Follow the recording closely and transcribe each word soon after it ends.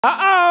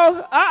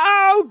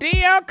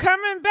DL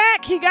coming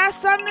back. He got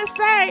something to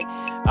say.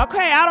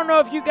 Okay, I don't know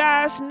if you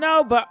guys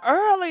know, but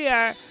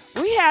earlier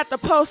we had to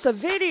post a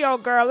video,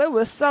 girl. It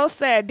was so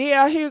sad.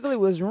 DL Hughley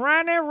was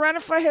running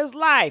for his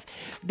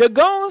life. The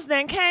Goons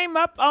then came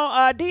up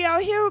on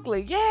DL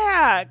Hughley.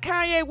 Yeah,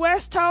 Kanye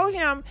West told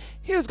him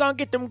he was going to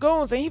get them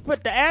Goons, and he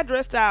put the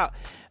address out.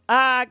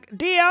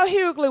 DL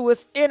Hughley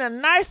was in a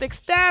nice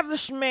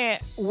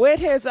establishment with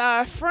his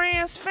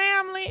friends,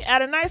 family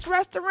at a nice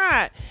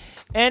restaurant.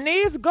 And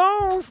these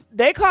Goons,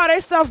 they call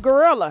themselves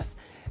gorillas.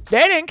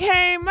 They done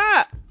came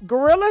up.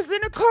 Gorillas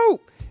in a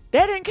coop.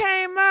 They done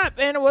came up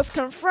and was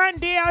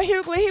confronting DL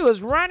Hughley. He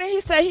was running.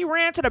 He said he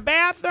ran to the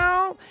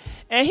bathroom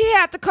and he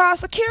had to call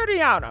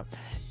security on him.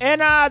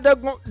 And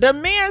the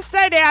men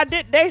say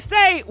they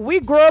say we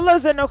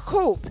gorillas in a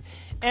coop.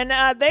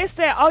 And they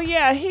said, oh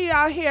yeah, he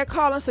out here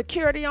calling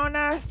security on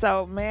us.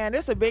 So man,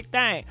 it's a big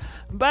thing.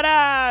 But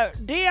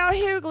DL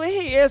Hughley,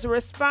 he is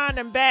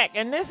responding back,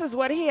 and this is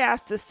what he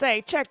has to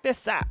say. Check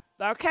this out,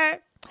 okay?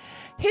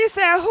 He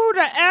said, who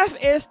the F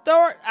is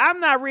Thor? I'm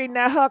not reading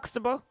that,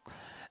 Huxtable.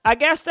 I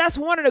guess that's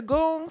one of the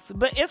Goons,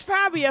 but it's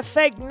probably a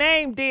fake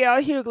name,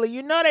 DL Hughley.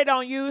 You know they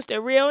don't use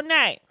their real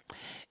name.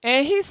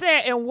 And he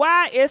said, and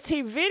why is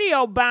he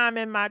video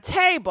bombing my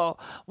table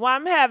while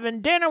I'm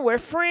having dinner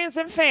with friends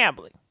and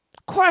family?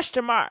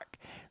 Question mark.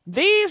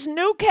 These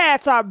new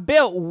cats are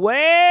built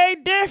way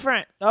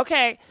different.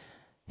 Okay.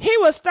 He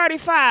was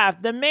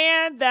 35. The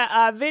man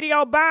that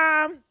video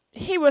bombed,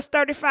 he was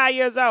 35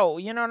 years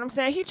old. You know what I'm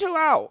saying? He too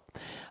old.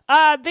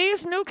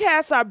 These new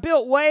cats are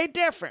built way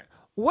different.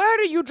 Where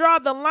do you draw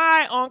the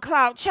line on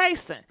clout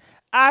chasing?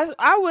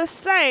 I would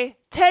say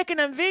taking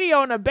a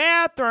video in the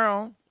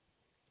bathroom.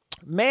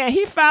 Man,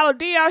 he followed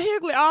DL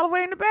Hughley all the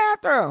way in the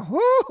bathroom.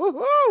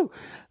 Woo-hoo-hoo.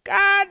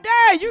 God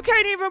damn, you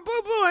can't even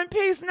boo-boo in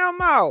peace no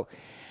more.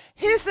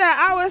 He said,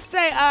 I would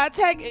say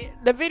take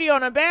the video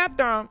in the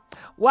bathroom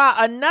while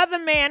another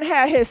man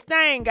had his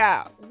thing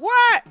out.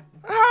 What?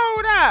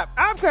 Hold up.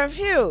 I'm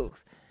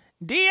confused.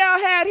 DL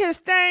had his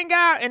thing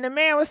out and the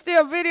man was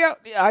still video.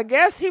 I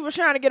guess he was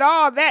trying to get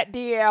all that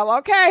DL,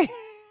 okay?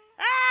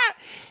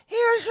 He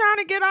was trying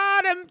to get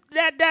all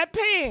that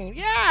ping.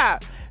 Yeah.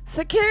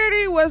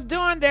 Security was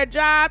doing their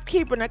job,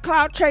 keeping the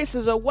clout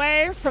chasers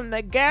away from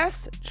the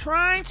guests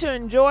trying to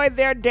enjoy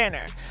their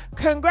dinner.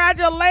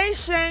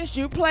 Congratulations,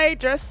 you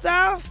played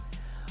yourself.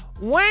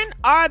 When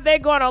are they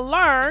going to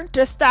learn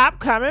to stop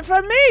coming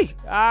for me?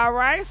 All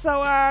right,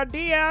 so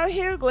DL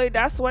Hughley,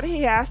 that's what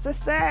he has to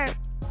say.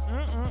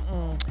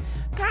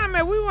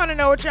 Comment, we want to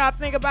know what y'all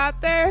think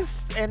about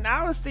this, and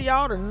I will see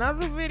y'all in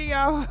another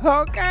video,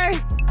 okay?